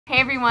Hey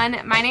everyone,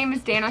 my name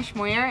is Dana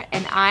Schmoyer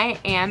and I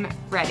am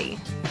ready.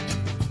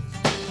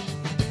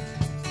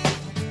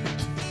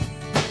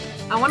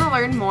 I want to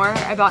learn more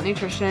about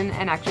nutrition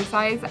and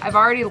exercise. I've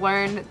already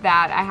learned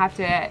that I have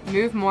to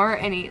move more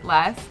and eat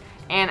less,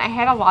 and I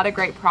had a lot of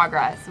great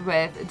progress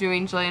with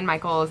doing Jillian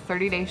Michaels'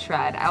 30-day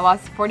shred. I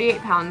lost 48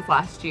 pounds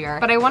last year,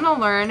 but I want to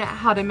learn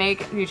how to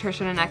make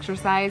nutrition and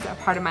exercise a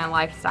part of my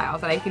lifestyle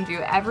that I can do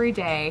every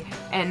day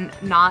and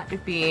not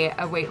be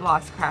a weight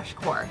loss crash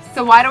course.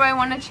 So why do I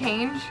want to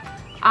change?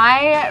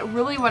 I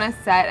really want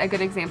to set a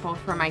good example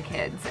for my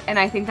kids, and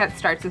I think that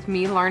starts with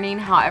me learning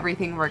how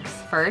everything works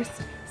first,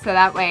 so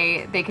that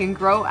way they can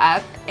grow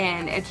up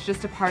and it's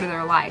just a part of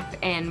their life,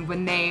 and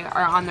when they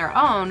are on their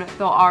own,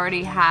 they'll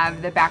already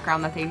have the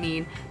background that they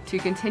need to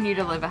continue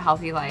to live a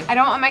healthy life. I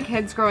don't want my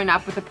kids growing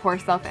up with a poor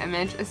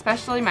self-image,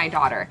 especially my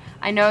daughter.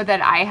 I know that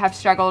I have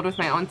struggled with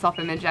my own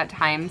self-image at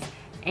times,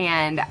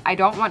 and I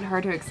don't want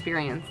her to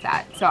experience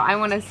that. So I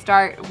want to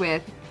start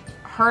with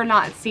her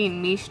not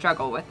seeing me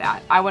struggle with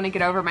that. I want to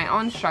get over my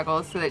own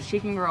struggles so that she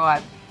can grow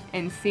up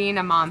and seeing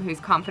a mom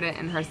who's confident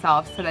in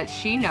herself, so that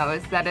she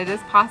knows that it is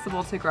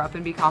possible to grow up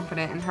and be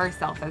confident in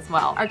herself as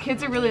well. Our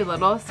kids are really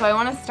little, so I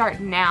want to start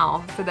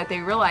now so that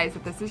they realize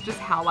that this is just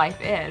how life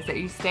is, that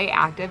you stay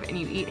active and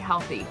you eat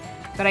healthy.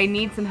 But I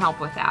need some help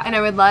with that. And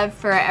I would love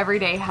for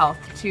Everyday Health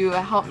to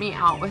help me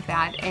out with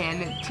that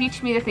and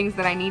teach me the things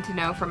that I need to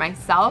know for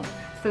myself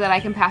so that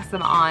I can pass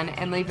them on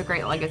and leave a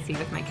great legacy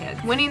with my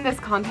kids. Winning this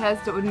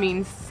contest would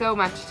mean so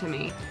much to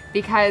me,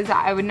 because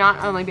I would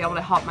not only be able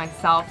to help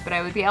myself, but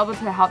I would be able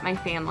to help my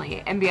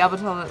family and be able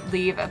to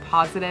leave a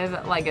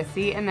positive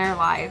legacy in their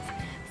lives.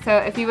 So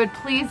if you would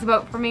please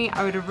vote for me,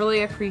 I would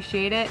really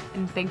appreciate it,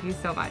 and thank you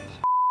so much.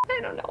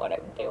 I don't know what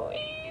I'm doing.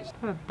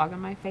 I have a bug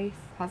on my face.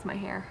 How's my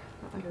hair?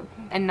 Okay.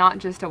 And not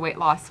just a weight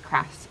loss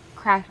crash.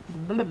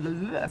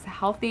 It's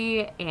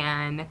healthy,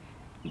 and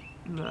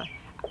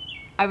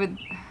I would